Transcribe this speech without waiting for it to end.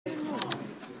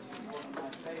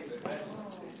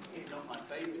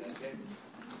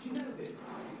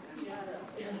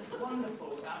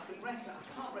wonderful, I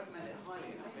can't recommend it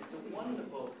highly enough. It's a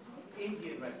wonderful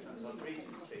Indian restaurant on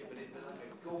Regent Street, but it's like a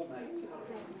gourmet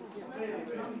curry. Really,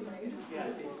 really.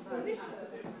 Yes, it's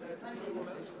fantastic. So thank you very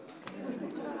much.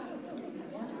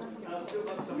 And I've still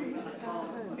got something that I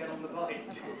can't get on the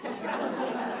bite.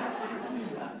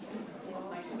 Well,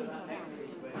 thank you for that next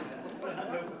week when I'm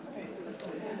over this.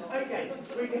 Okay,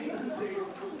 we're going to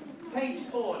page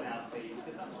 4 now, please,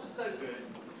 because that was so good.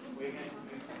 We're going to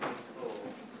move to page 4.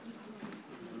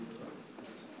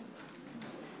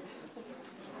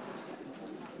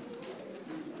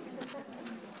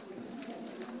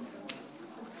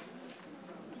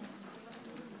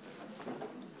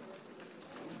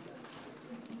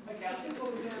 Okay, I think what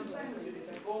we're doing the same as we did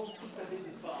before. So this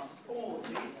is bar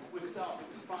 40. We'll start with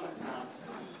the spinal tap.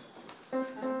 So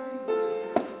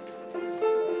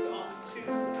after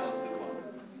 2, out to 1.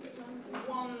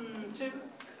 1, 2.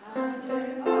 And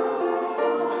then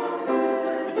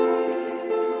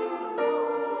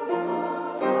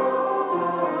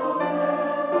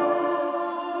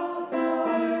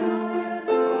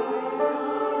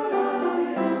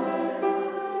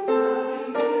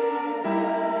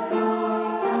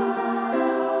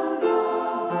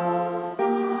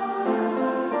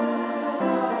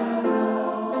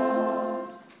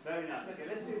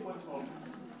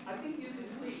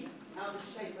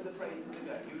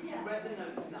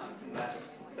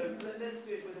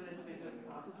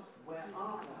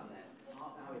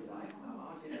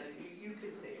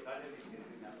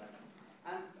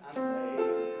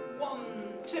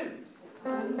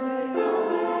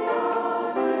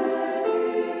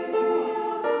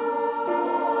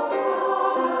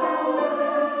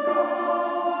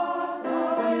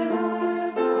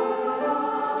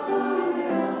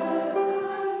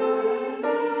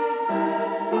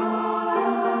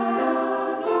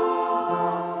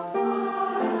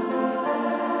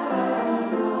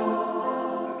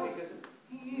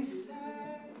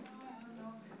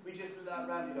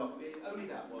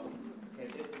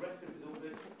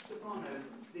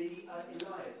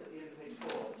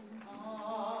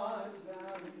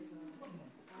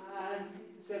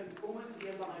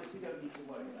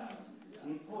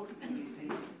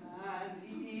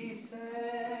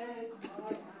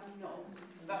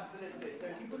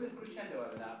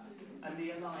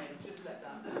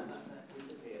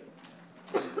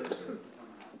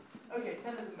okay,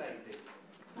 tenors and basses.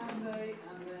 And they,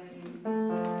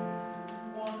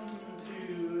 1,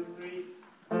 2, 3.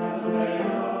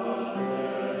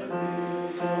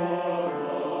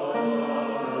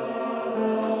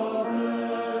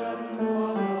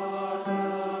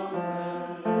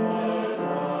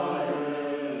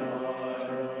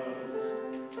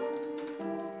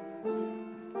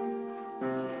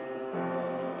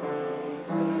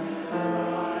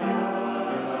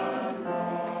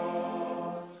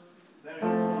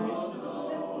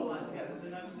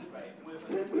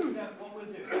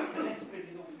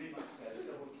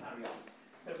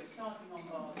 Starting on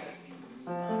bar 13,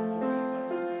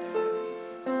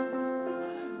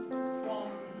 1,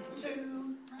 2,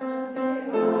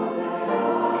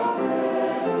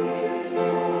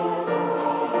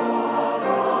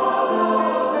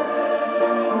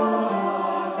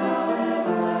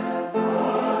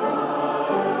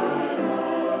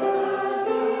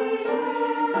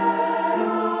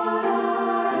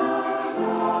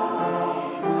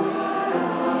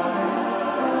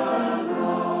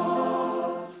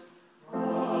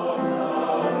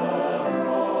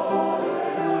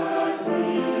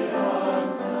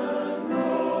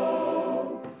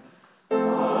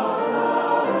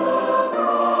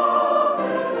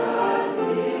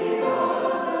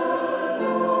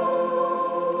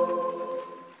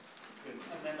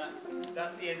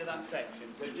 section,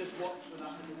 so just watch for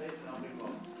that little bit and I'll move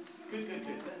on. Good, good,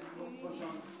 good. Let's push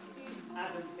on.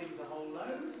 Adam sings a whole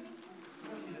load.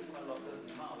 She does quite a lot, doesn't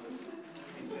he? Marvellous.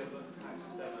 We have a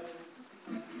practice so much.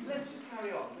 Let's just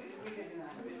carry on. We're getting the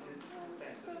hang of it. This is the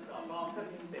same. So let's start. Bar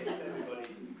 76,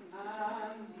 everybody.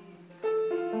 And he said,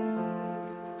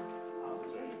 after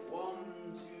 3. 1,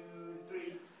 2,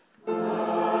 3.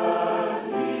 And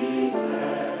he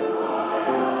said,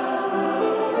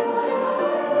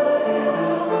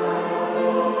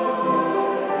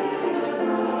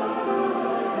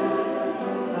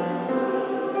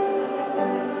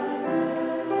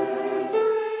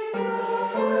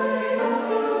 I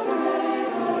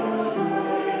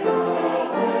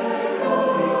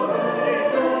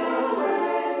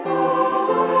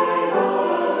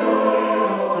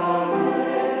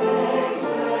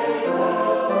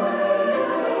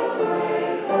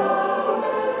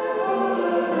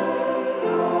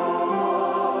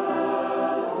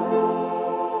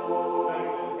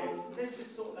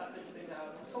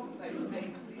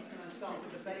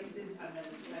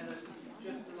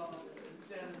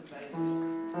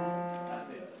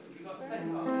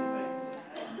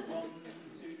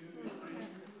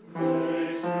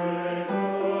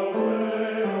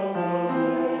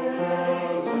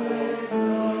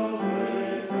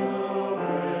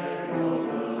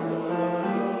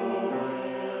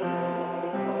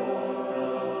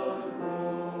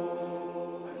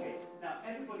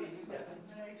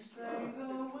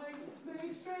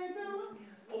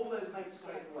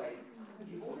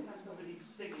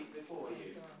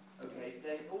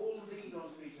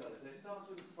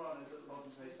with the sopranos at the bottom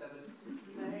of page 7.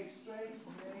 Make straight,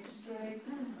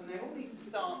 and they all need to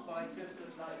start by just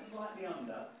sort of like slightly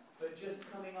under, but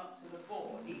just coming up to the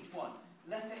 4, each one.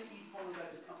 Let each one of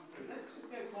those come through. Let's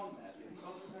just go from there.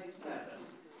 Bottom of page 7,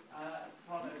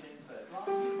 sopranos in first.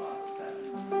 Last two bars of 7.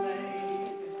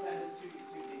 They intend as 2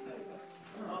 beats over.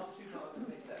 Last two bars of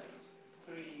page 7.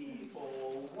 3, 4,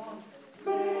 1.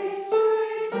 Make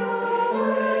straight,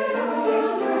 make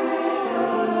straight.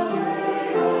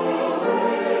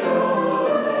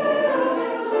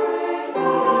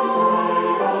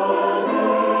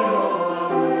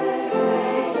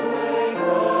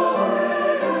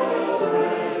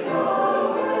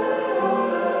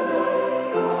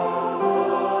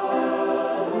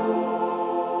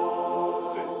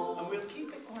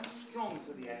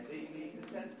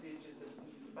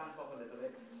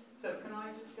 So can I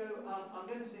just go, I'm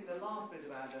going to sing the last bit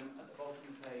of Adam at the bottom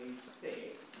of page 6.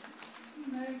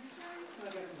 Make straight, can I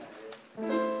go from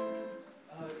there?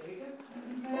 Here goes.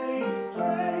 Make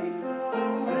straight the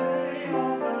way of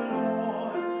the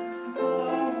Lord, the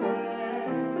way of the Lord.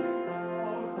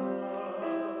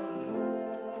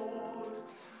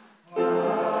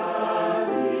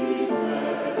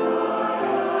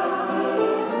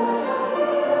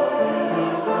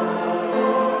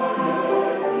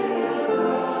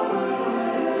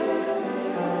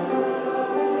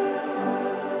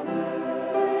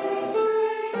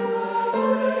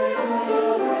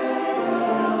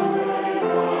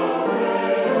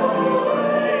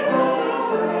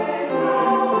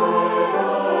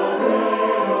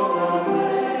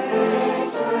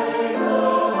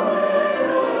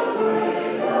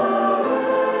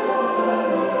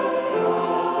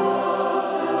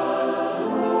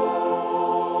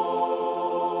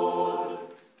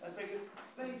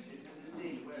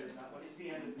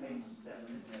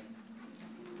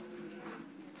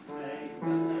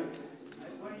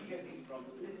 What he said,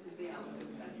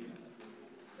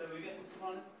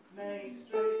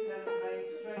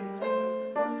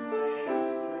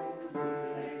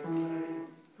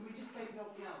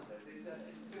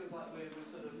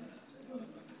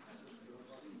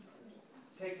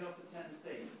 taking off the 10C.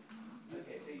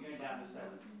 Okay, so you're going down to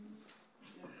 7.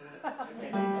 Okay.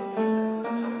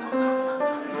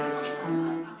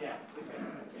 Yeah, okay.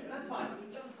 That's fine.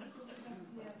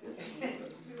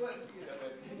 It works.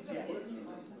 Yeah.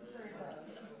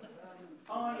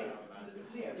 Oh, yes.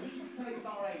 Leo, would you play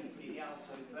bar 80, the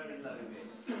alto's very low bit?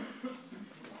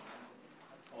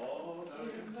 Oh,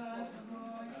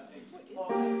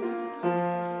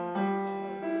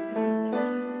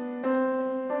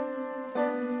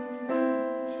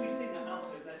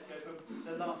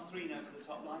 the last 3 notes of the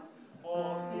top line.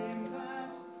 Or in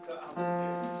that. So alto 2.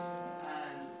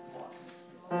 And what?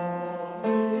 Or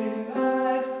in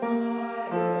that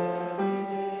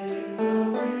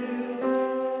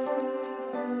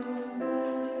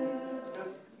so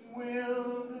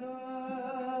wilderness.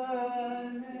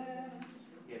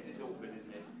 Yes, it's awkward,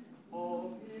 isn't it? Or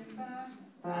in that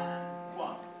and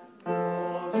 1.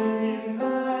 Or in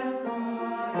that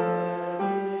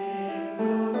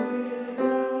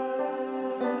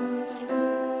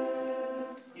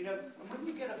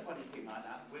funny thing like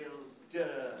that,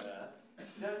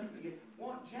 don't forget.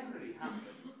 What generally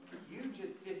happens, you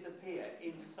just disappear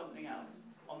into something else.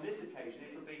 On this occasion,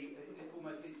 it'll be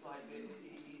almost, it's like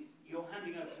you're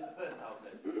handing over to the first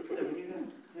altos. So when you go,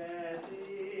 death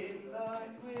in thy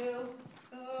will,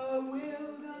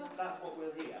 that's what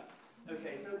we'll hear.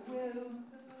 Okay, so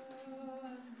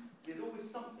there's always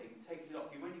something that takes it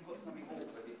off you. When you've got something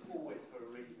awkward, it's always for a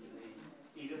reason.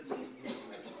 He doesn't need to hear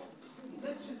you anymore.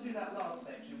 Let's just do that last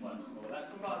section once more. That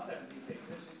from bar 76.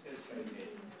 Let's just go straight in,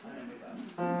 and then we're done.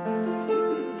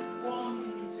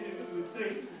 1, 2,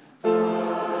 3.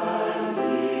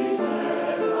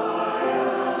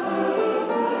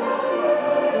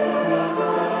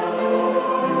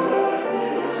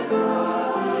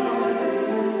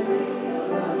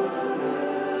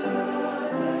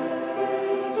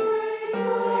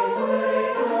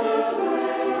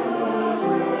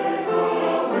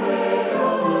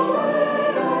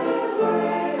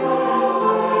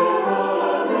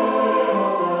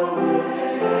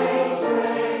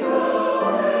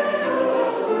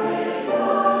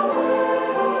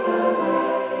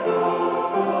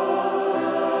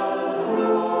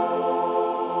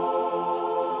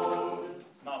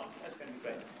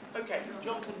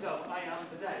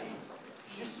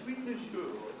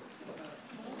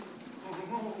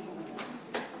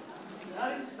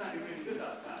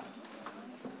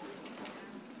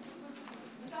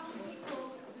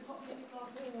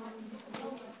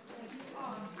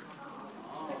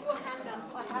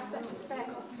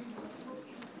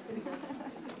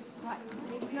 Right,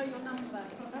 I need to know your number.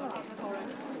 Oh, sorry.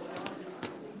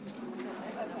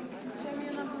 Okay. Show me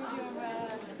your number with your,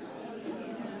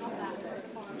 not that.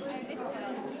 This one,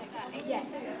 like that? Yes,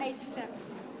 87.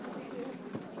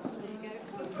 There you go.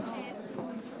 Cheers.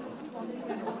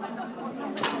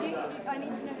 I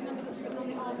need to know the number that's written on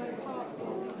the Arvo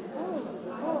passport.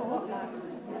 Oh, what that?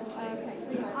 Okay.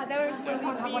 There are still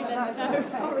these feelings. No,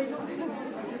 sorry.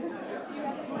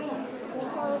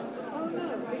 Oh, no.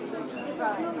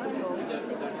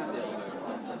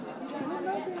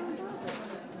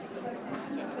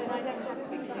 Then I don't have to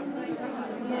pick them.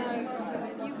 No,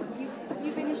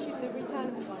 you've been issued the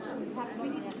returnable one. You have to be,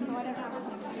 so I don't have to.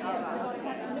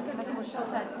 That's what she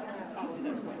said.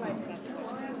 Right.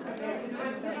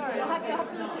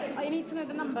 I need to know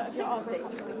the number of your Arvo. No,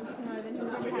 then you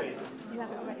have it. You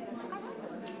have it already.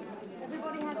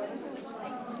 Everybody has it until it's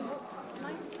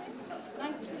 92.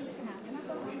 92 you can have.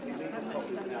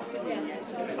 Yeah.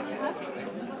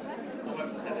 What's that?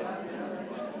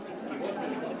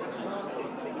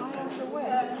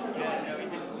 Yeah, no,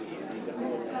 he's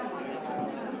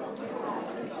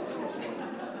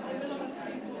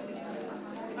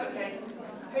okay,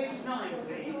 page 9,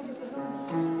 please.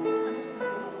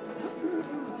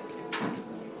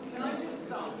 Can I just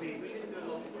start, please? We didn't do a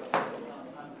lot of work last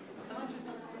time. Can I just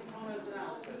have some sopranos and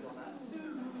altos on that?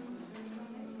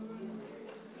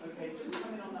 Okay, just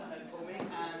come in on that note for me.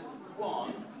 And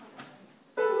 1.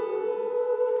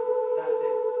 That's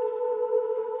it.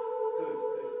 Good.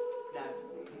 That's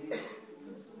it.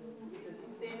 It's as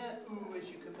thinner ooh as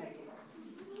you can make it.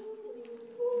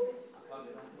 I can't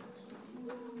do that.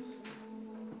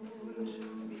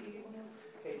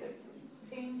 Okay, so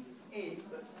in,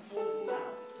 but small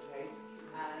out. Okay,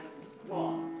 and 1.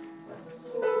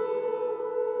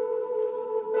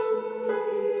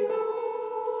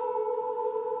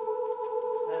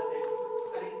 That's it.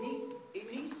 And it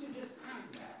needs to just hang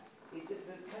there. It's the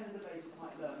tenors of the bass are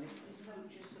quite low, and this note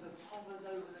just sort of hovers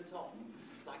over the top,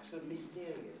 like sort of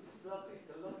mysterious. It's lovely.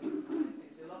 It's a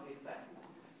lovely effect.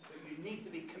 But you need to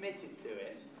be committed to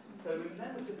it. So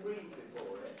remember to breathe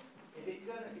before it. If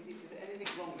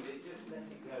anything's wrong with it, just let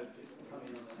it go. Just come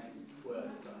in on the next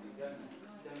word or something.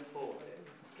 Don't force it.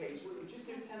 Okay, so we'll just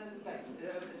do tenors and bass.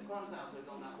 Sopranos altos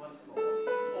on that once more.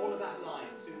 All of that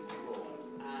line suitably born.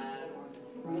 And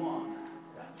 1.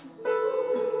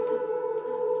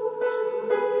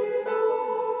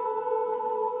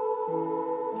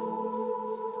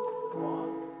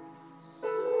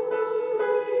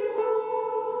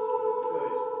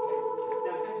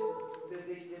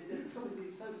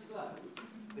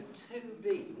 The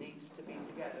 2B needs to be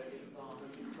together in bar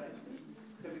 120.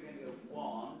 So we're going to go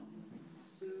 1,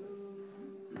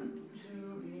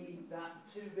 2B, that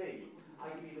 2B. I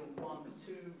give you the 1,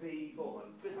 2B, 4.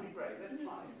 Just be brave. Let's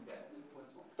try it together.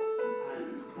 And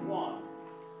 1.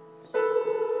 I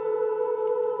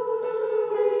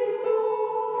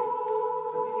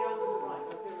think the others are right. I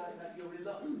feel like that you're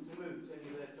reluctant to move until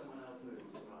you let someone else move.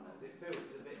 It feels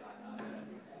a bit like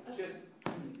that. Just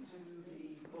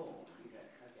 2B, 4.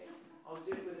 Okay. I'll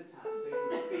do it with a tap so you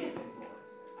can feel it for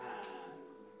us. And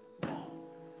 1.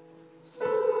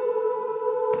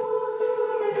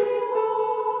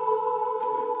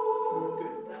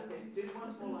 Good. That's it. Do it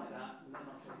once more like that, and then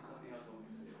I'll show you something else I want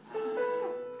you to do.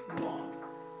 And 1.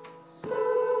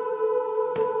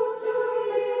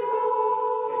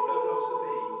 Okay, don't rush the B.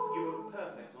 You were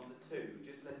perfect on the 2.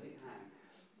 Just let it hang.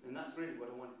 And that's really what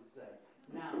I wanted to say.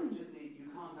 Now, you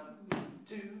can't have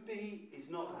 2B. It's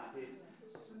not that.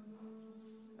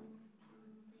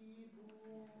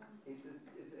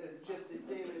 It's just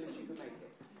ethereal as you can make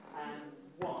it. And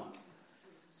 1.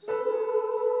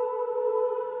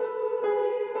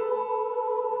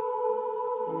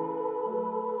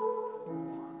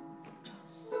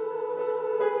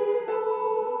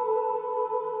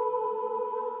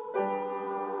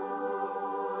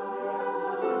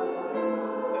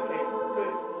 Okay,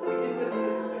 good. We didn't really do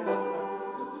this bit last time.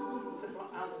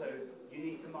 Altos, you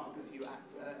need to mark a few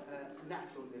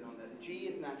naturals in on there. The G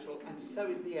is natural, and so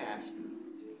is the F.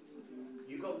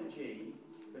 You got the G,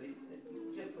 but it's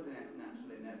just put an F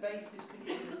natural in there. Basses, can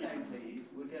you do the same, please?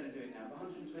 We're going to do it now. For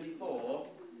 124,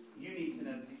 you need to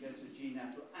know that it goes to a G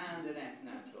natural and an F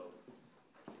natural.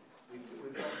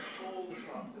 We've got all the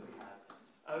sharps that we have.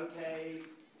 Okay,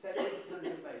 set the tons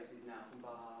of basses now from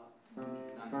bar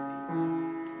 19.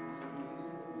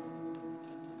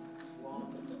 1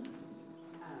 and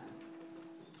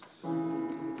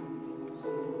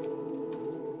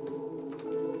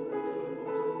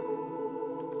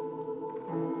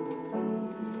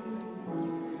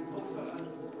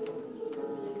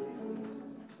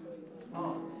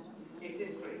it's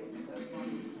in 3. That's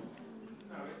fine.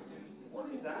 No, it's in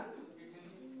is that?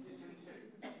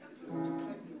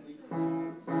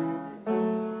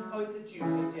 Oh, it's a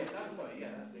duplet. Yes, I'm sorry. Yeah,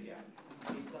 that's it. Yeah,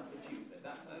 it's like a duplet.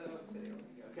 That's silly.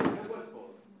 Okay, no words for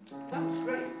them. That was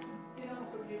great. Did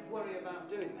half of you worry about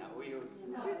doing that? Were you?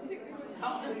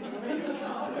 Half of you.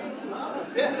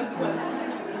 Marvellous. Yeah.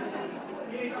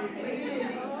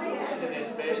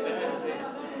 This bit.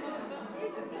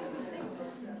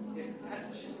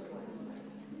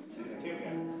 Here we go.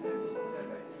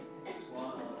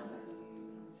 One,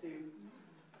 two.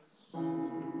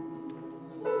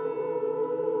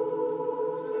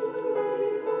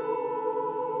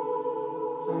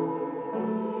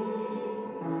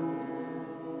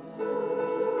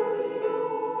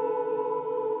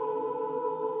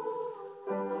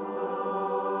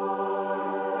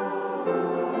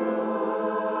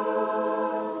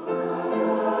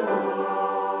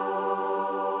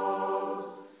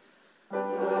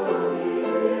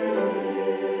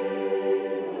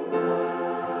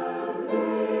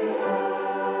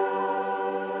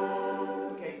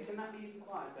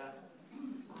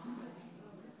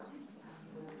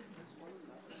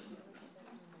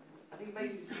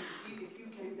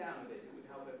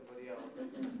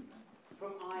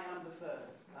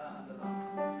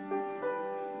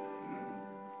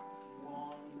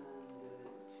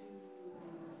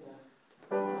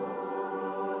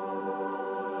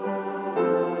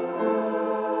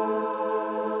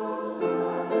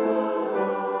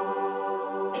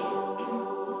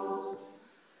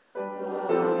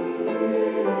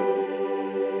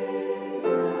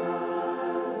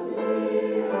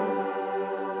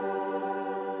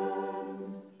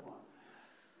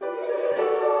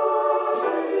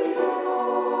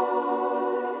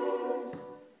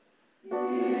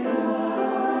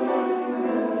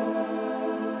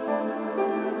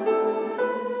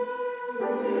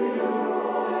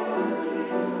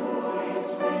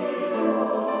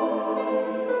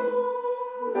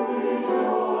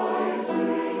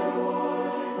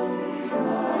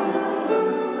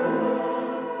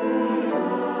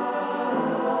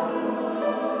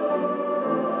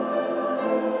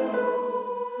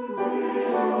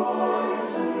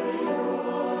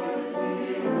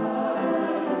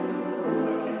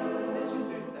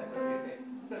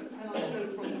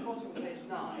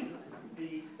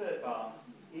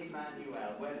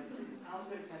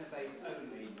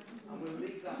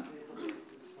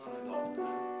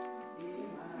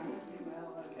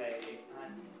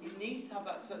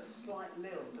 Slight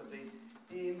lilt of the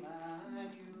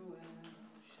Emmanuel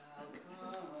shall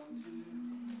come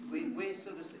to. We're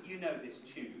sort of, you know this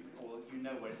tune, or you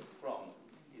know where it's from.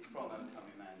 It's from O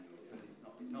Come Emmanuel, but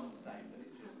it's not the same. But it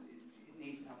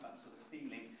needs to have that sort of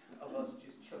feeling of us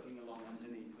just chugging along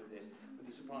underneath with this, with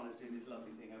the sopranos doing this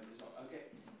lovely thing over the top. Okay,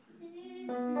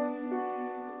 and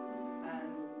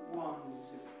 1,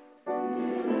 2.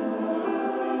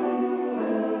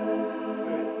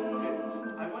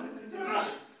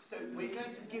 So we're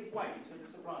going to give way to the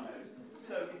sopranos.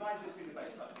 So if I just sing the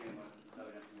bass, like doing what low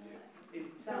enough to do,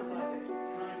 it sounds like this.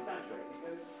 Can I exaggerate? It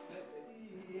goes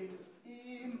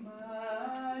Emmanuel.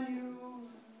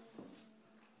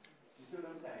 You see what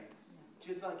I'm saying?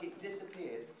 Just like it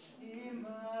disappears.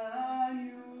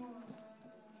 Emmanuel.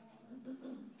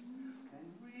 And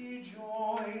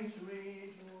rejoice,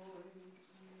 rejoice.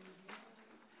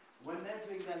 When they're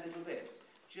doing their little bits,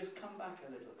 just come back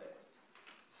a little bit.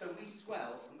 So we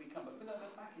swell and we come back. We're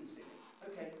like backing singers.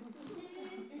 Okay.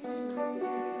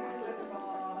 Let's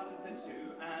start the 2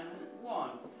 and 1.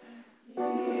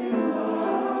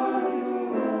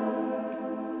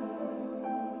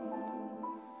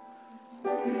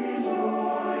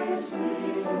 Rejoice,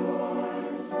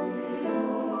 rejoice,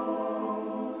 rejoice.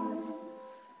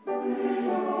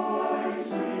 Rejoice,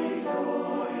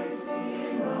 rejoice,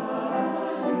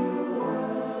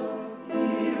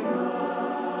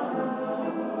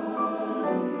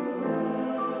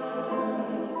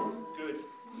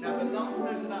 Now the last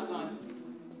note of that line,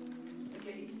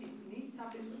 okay, it needs to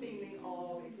have this feeling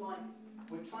of, it's like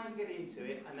we're trying to get into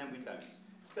it and then we don't.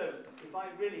 So if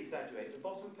I really exaggerate, the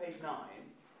bottom of page 9,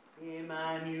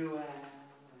 Emmanuel,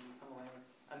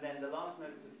 and then the last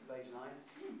notes of page 9,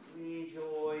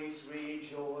 rejoice,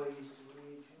 rejoice,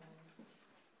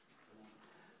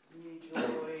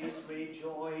 rejoice,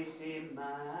 rejoice,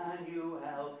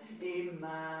 Emmanuel,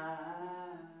 Emmanuel.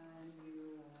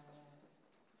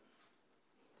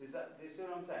 Does you see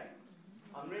what I'm saying?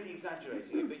 I'm really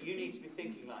exaggerating it, but you need to be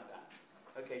thinking like that.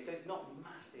 Okay, so it's not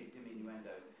massive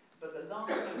diminuendos. But the last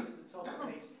note at the top of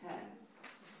page 10,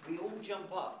 we all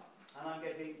jump up, and I'm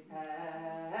getting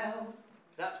hell.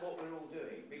 That's what we're all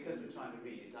doing, because we're trying to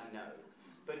read it, I know.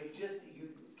 But it just, you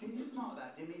Can you just mark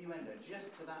that diminuendo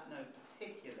just to that note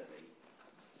particularly?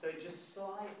 So it just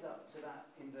slides up to that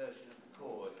inversion of the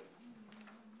chord.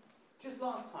 Just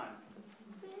last time.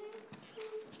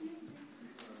 Can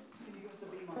you give us the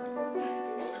B minor?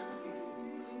 That's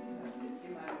it.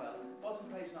 Emmanuel. Bottom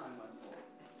page 9 once more.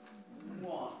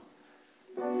 1.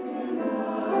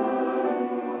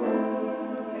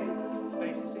 Okay.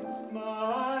 Basically,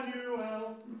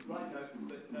 Manuel. Right notes,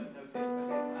 but no fifth. Okay.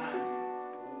 And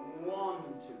 1,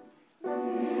 2.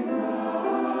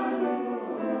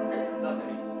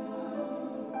 Lovely.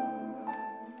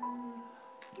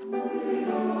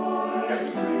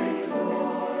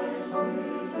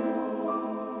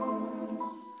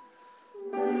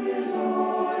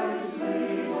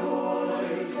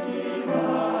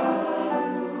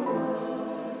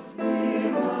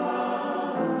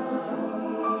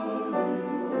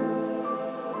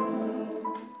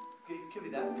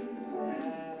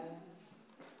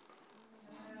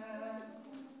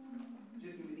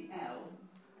 Just with the L.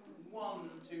 1,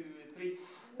 2, 3.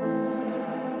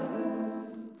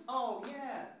 Oh,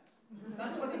 yeah.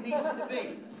 That's what it needs to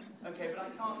be. Okay, but I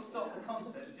can't stop the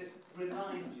concert and just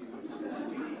remind you of what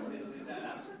we need to do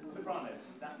now. Sopranos,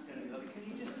 that's going to be lovely. Can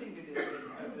you just sing it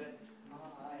over there? I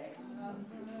am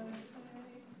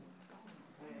birthday.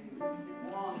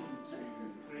 1, 2,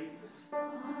 3.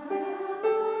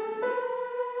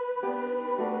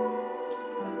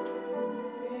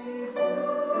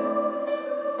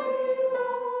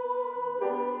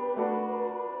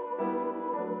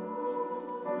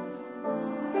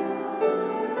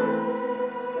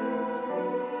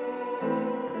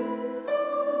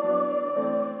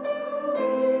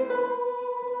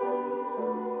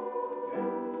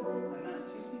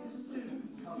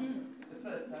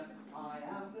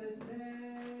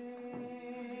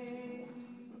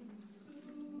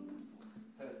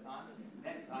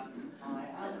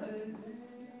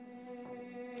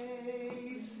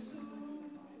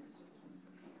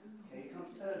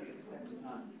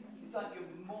 It's like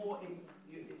you're more in,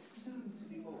 it's soon to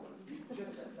be more.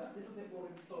 Just that little bit more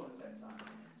in floor at the same time.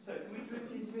 So can we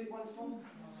drift into it once more?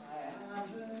 I am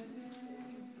the day.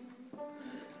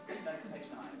 Then page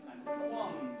 9. And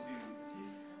 1,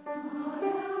 2. I am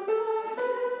the day.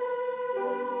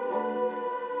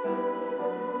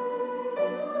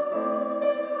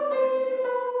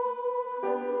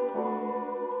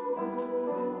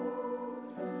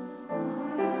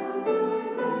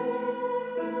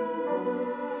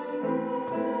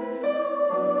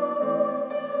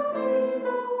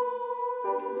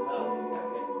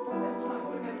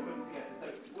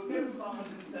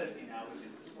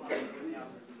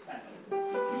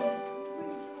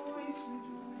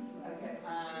 Okay,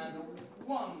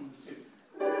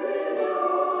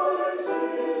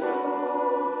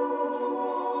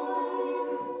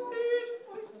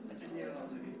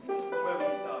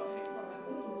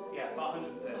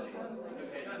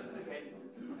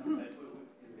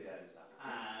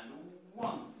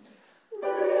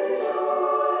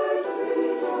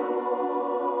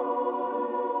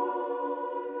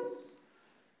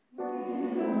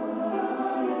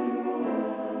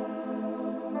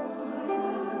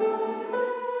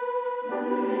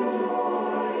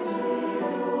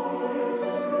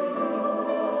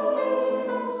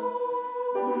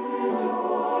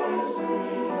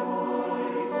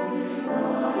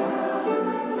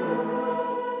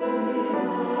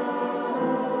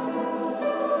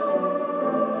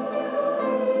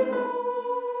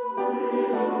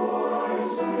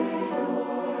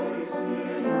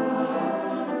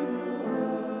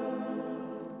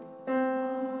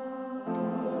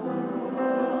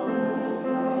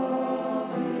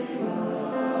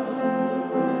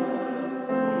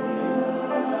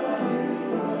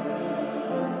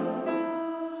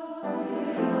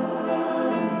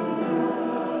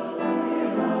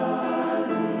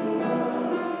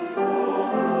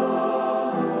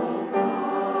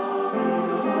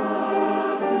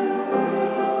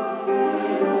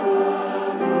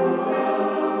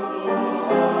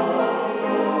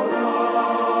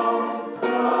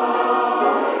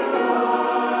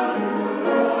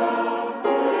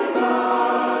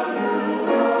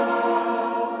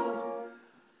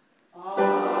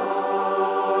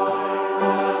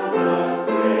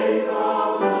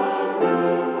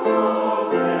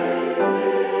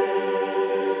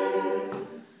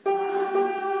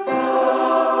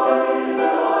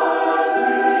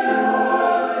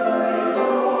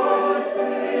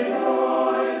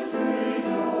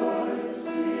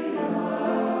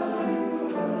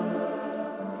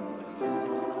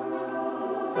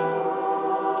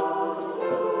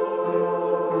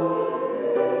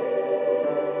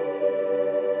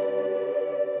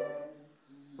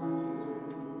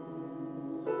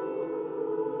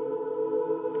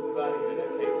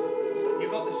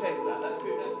 shape of that. That's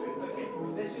good, that's good. Okay,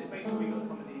 let's just make sure we got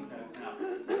some of these notes now.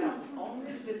 Now, on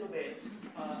this little bit,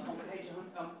 on page 10,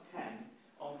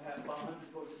 on bar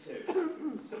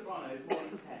 142, soprano is more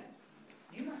intense.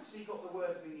 You've actually got the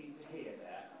words we need to hear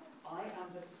there. I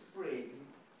am the sprig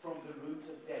from the root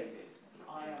of David.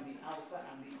 I am the Alpha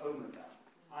and the Omega.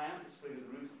 I am the sprig of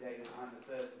the root of David. I am the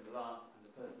first and the last, and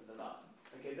the first and the last.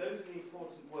 Okay, those are the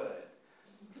important words.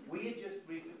 We're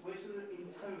sort of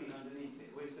intoning underneath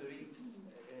it. We're sort of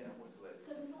what's the word?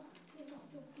 So we're not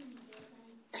still pleased then?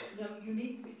 No, you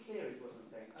need to be clear is what I'm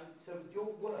saying. So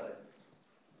your words,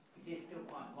 it is still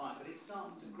quite quiet, but it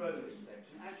starts to grow this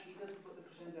section. Actually, it doesn't put the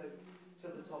crescendo to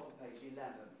the top of page 11.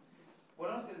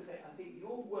 What I was going to say, I think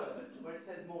your words, where it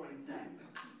says more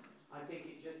intense, I think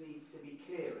it just needs to be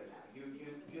clearer now.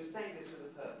 You're saying this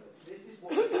with a purpose. This is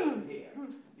what we're going to hear.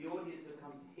 The audience have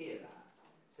come to hear that.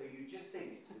 So you just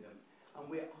sing it to them. And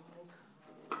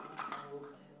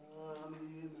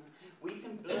we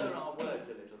can blur our words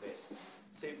a little bit.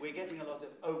 So we're getting a lot of,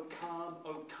 oh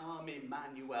come,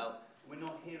 Emmanuel. We're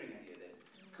not hearing any of this.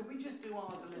 Could we just do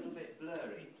ours a little bit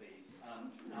blurry, please?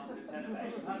 After the tenor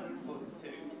bass,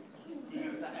 142. You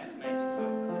use that estimated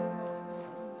foot.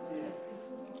 Yes.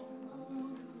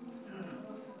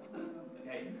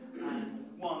 Okay, and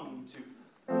 1, 2.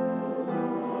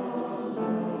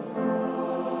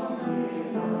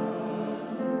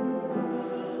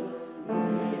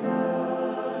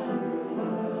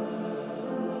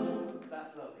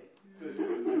 That's lovely. Good.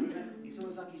 It's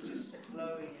almost like he's just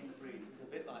flowing in the breeze. It's a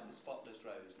bit like the spotless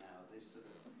rose now. This sort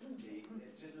of,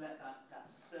 just let that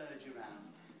surge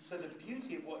around. So the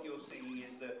beauty of what you're singing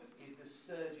is the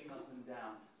surging up and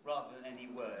down, rather than any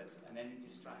words and any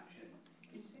distraction.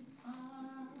 You see,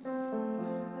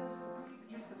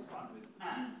 just the front with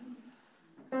and.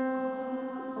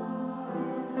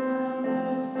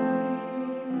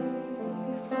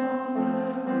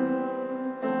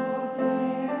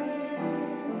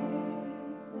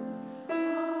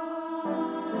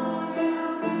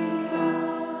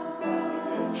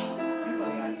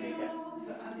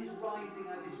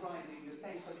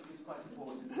 Something is quite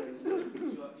important, so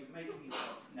you're making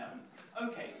yourself known.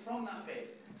 Okay, from that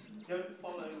bit, don't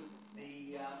follow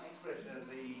the expression of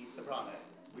the soprano.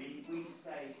 We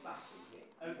stay back in here.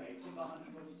 Okay, from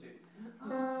 142.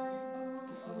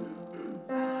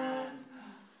 And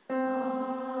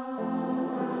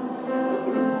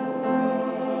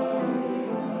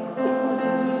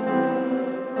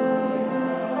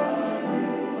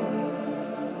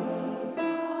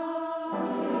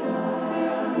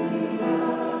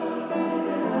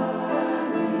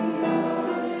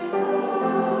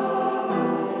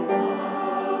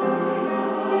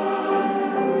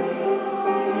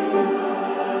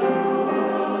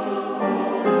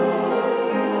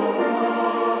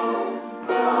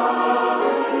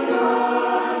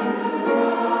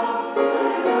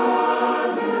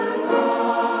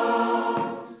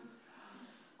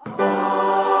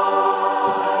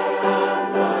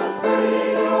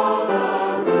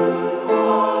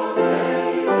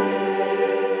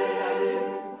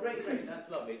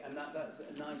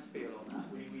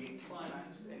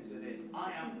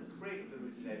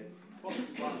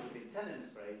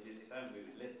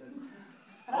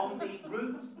on the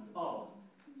root of,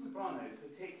 soprano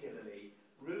particularly,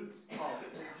 root of,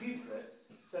 it's a duplet,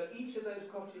 so each of those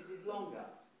crotches is longer.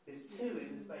 There's 2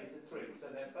 in the space of 3, so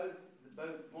they're both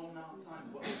 1.5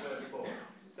 times what they were before.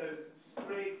 So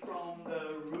sprig from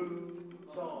the root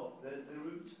of, the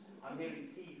root, I'm hearing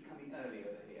T's coming early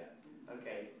over here.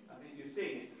 Okay, I think you're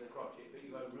seeing it as a crotchet, but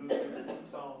you go root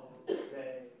of,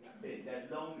 they're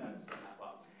long notes on that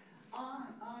one.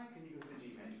 I can use the G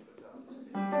major for example.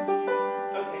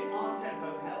 Okay, our tempo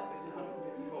help. This is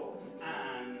 154.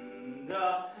 And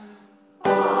I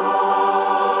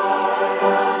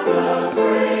am the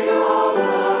spring of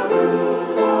the root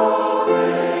of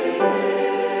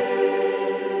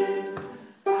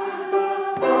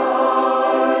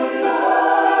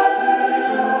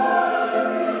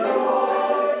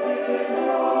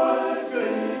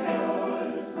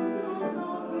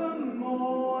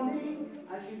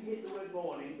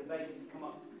morning, the basses come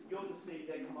up, you're the C,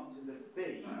 they come up to the B. Do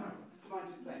you mind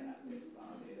just playing that bit?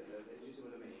 Just see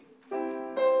what I mean.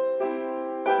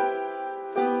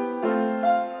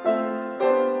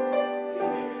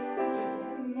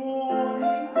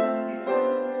 Morning.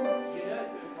 You know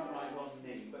it's going to come right on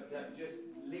me, but just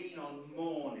lean on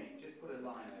morning. Just put a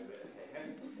line over it, okay?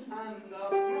 And the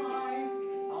brides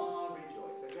are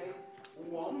rejoice, okay?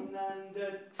 1 and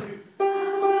 2.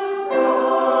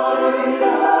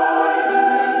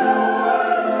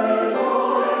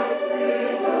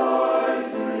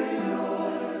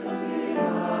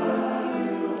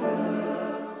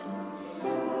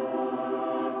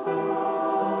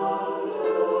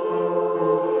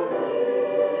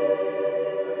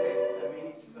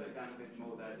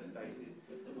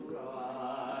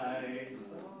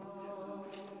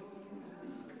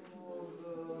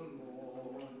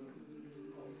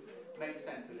 make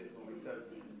sense of it for me. So,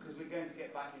 because we're going to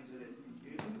get back into this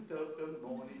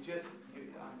morning,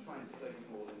 I'm trying to slow you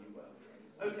more than you will.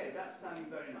 Okay, that's sounding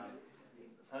very nice.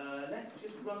 Let's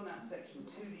just run that section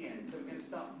to the end. So we're going to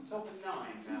start from top of 9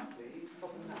 now, please.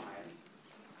 Top of 9.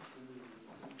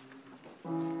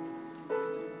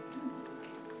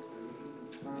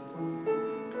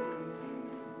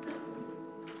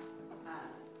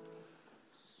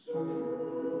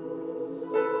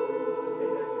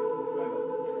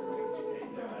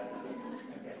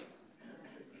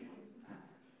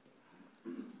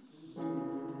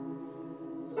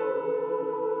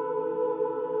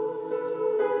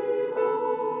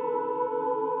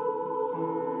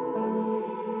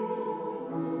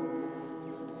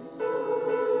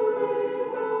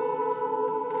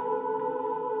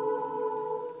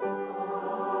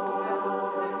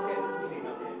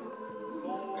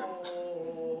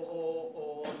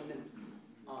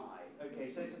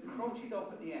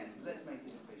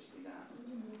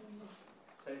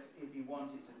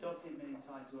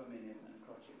 Tied to a minion and a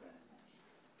crotchet rest.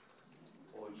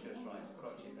 Or just write a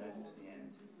crotchet rest at the end.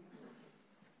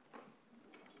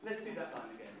 Let's do that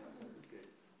line again. That's good.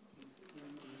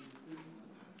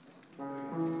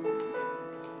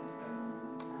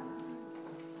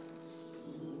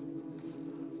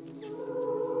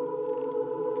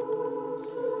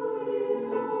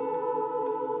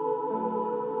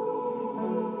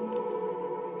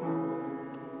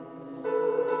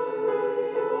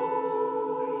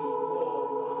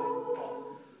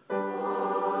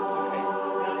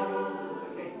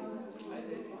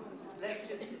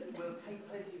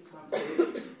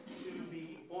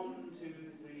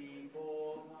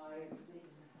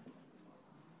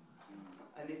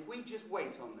 Just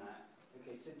wait on that.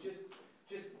 Okay, so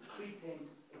just creep in.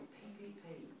 It's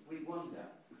PPP. We wonder.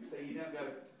 So you don't go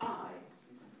I.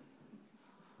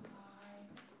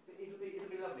 It'll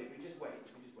be lovely if we just wait.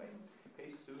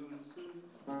 Okay, soon.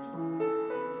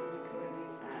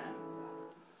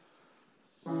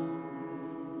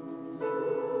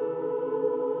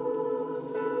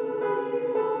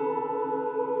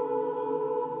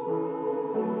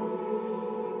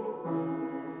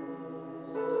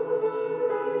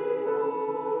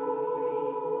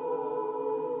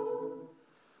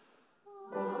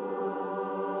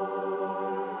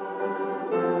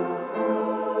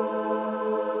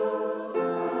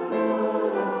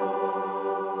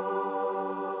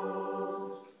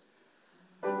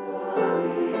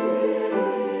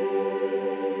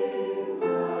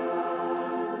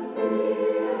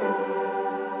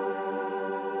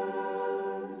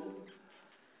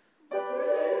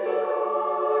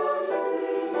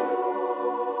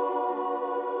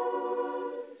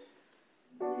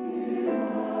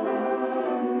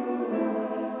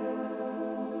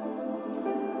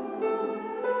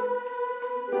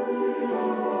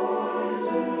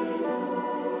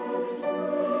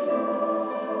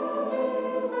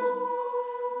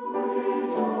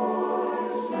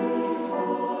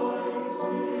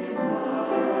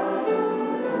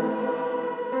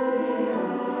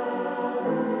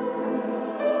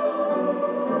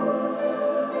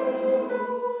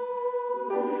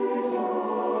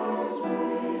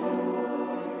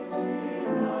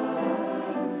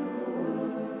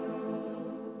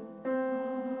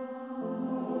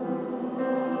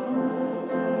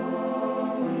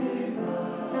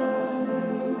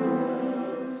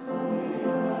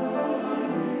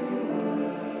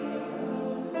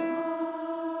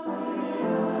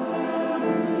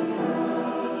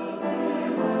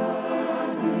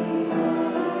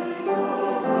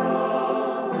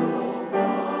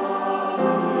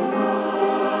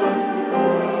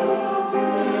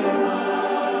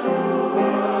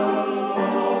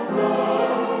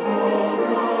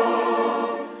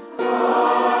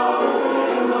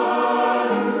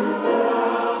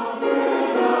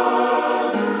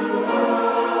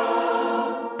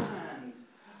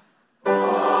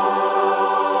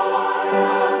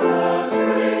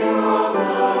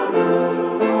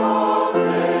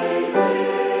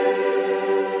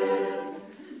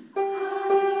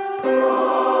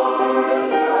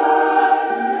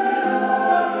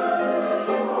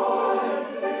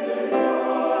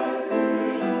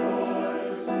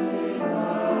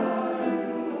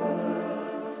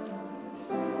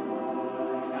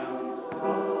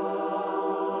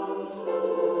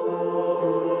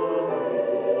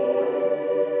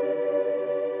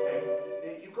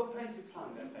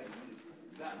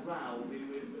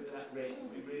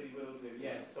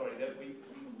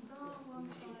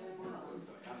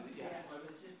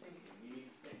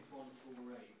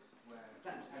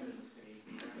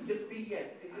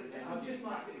 I've just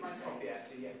marked it in my copy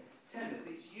actually, yeah. Tenors,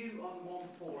 it's you on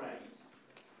 148.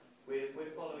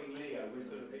 we're following Leo. We're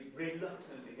sort of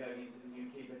reluctantly going into the new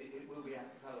key, but it will be a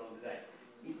cappella on the day.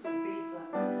 It's a B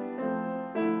flat.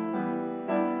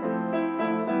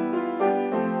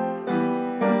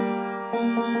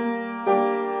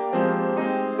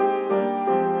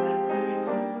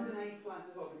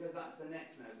 The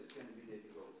next note that's going to be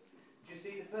difficult. Do you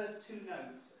see the first two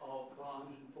notes of bar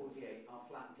 148 are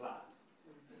flat, flat?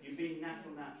 You've been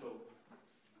natural, natural.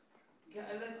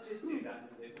 Let's just do that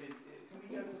a bit. Can we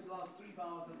go to the last three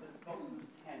bars at the bottom of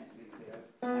 10, please, Leo?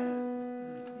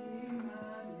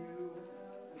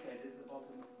 Okay, this is the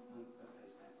bottom of page 10.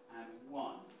 And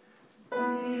 1.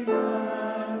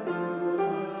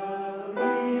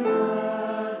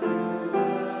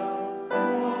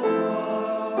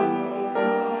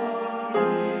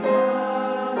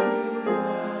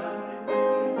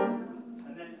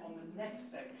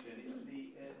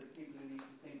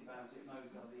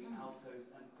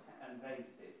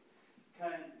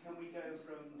 Can we go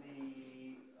from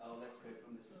the, let's go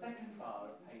from the second bar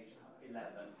of page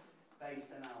 11,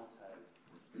 bass and alto.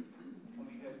 Can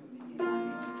we go from the E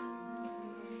flat,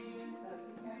 that's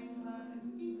the A flat and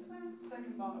E flat,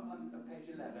 second bar of page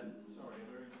 11. Sorry,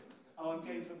 where is it? Oh, I'm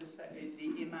going from the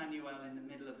Emmanuel in the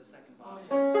middle of the second bar. Oh,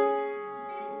 yeah.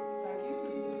 Thank you.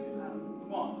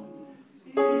 1.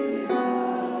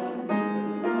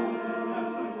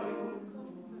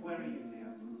 Where are you, Leo?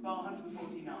 Bar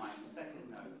 149, second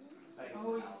note. Bass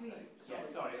Oh, I alto. see. Yeah,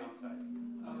 sorry, I'm sorry.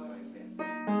 Oh, okay.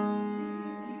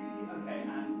 Okay,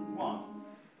 and 1.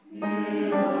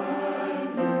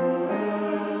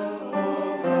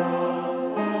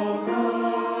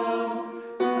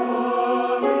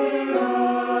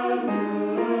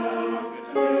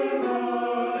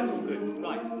 That's all good.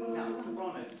 Right, now,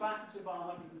 soprano, back to bar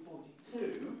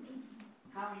 142.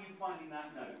 How are you finding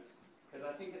that note? Because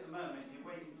I think at the moment you're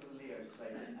waiting till Leo's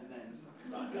played it and then,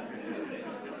 right, that's it.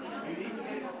 You need to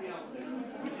get it off the alto.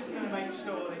 We're just going to make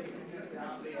sure that you can do it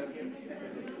out, Leo.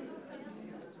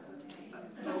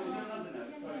 Oh, was there another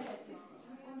note? Sorry.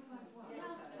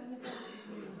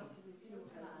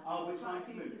 Oh, we're trying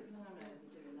to move.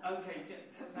 Okay,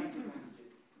 thank you.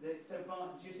 So,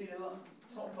 do you see the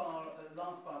top bar,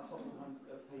 last bar, top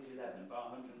of page 11,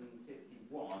 bar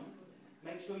 151?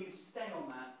 Make sure you stay on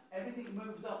that. Everything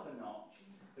moves up a notch,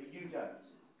 but you don't.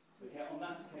 Okay, on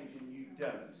that occasion, you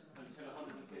don't. Until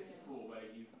 154, where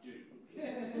you do.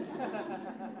 Yes,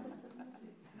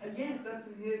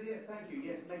 yes, thank you.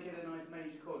 Yes, make it a nice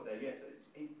major chord there. Yes,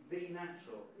 it's B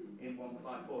natural in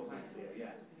 154. Thanks, Leo.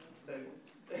 Yeah. So,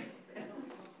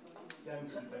 don't.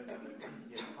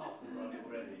 Yes, half of them on it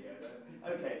already. Yeah.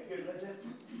 Okay, good.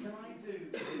 Can I do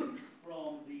this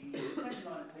from the second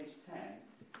line of page 10?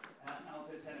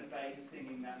 Alto tenor bass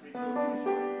singing that rejoice,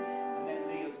 rejoice, and then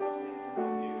Leo's got to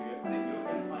interrupt you. Then you're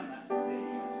going to find that C, which is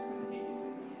going to keep you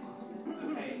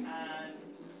singing. Okay, and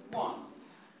 1.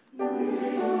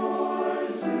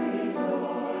 Rejoice,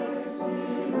 rejoice,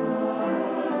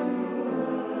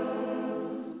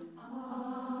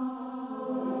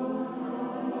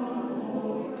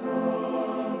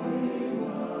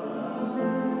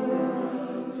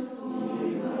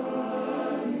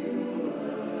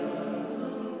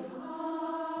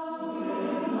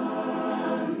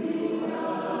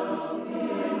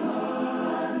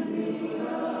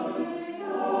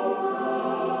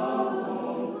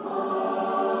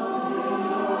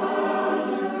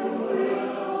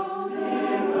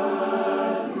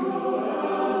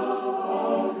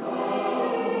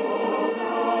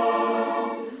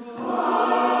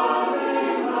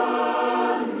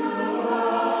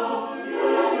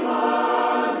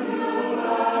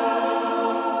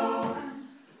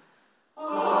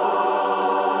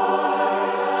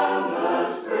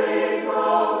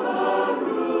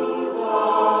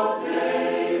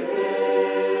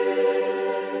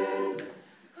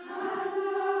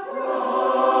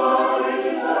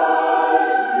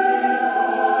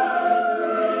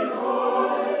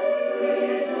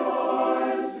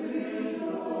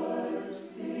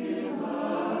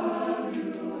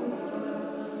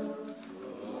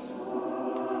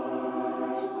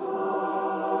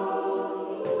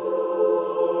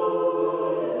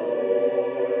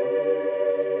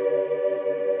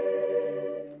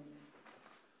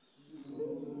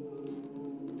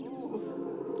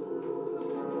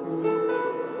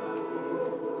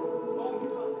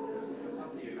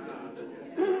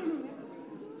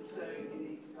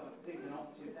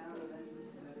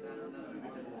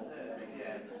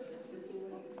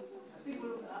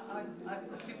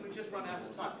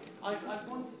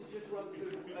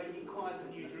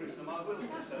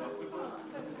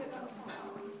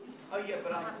 Oh yeah,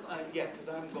 but because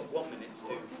I haven't got 1 minute to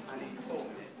do. I need 4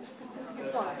 minutes. So,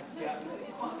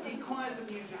 the choirs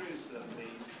of New Jerusalem,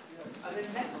 please. And then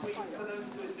next week, for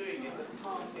those who are doing it at the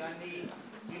party,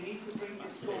 you need to bring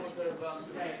your scores of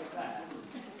Day of Prayer.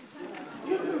 I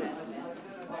don't know if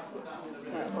I put that on the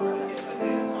record. Yes, I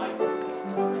did.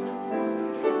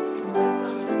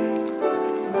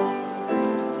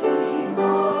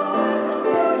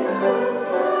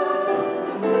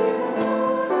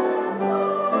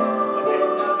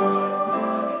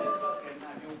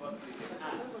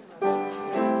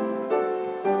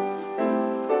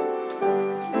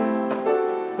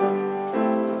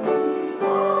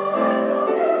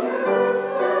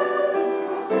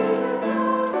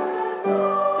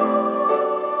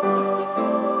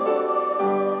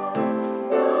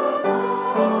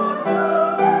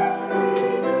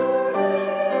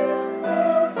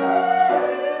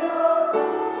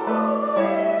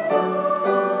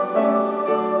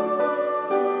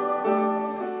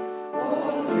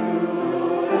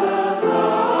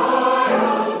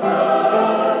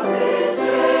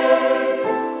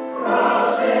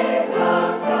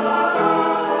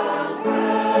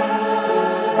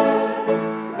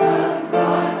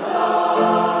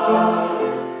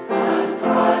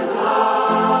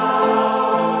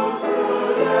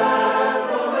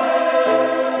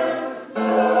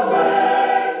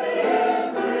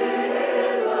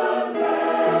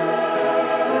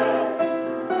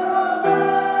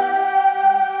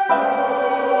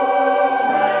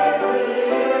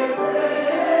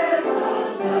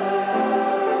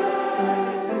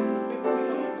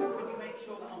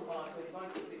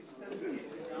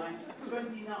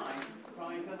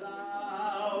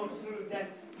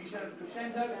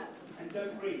 Crescendo, and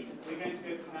don't breathe. We're going to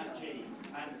go from that G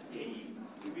and E.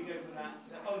 We go from that,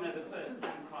 oh no, the first,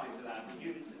 and cries aloud. The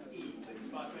unison E, please,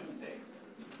 bar 26.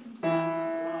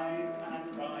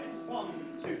 And cries, 1,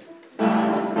 2.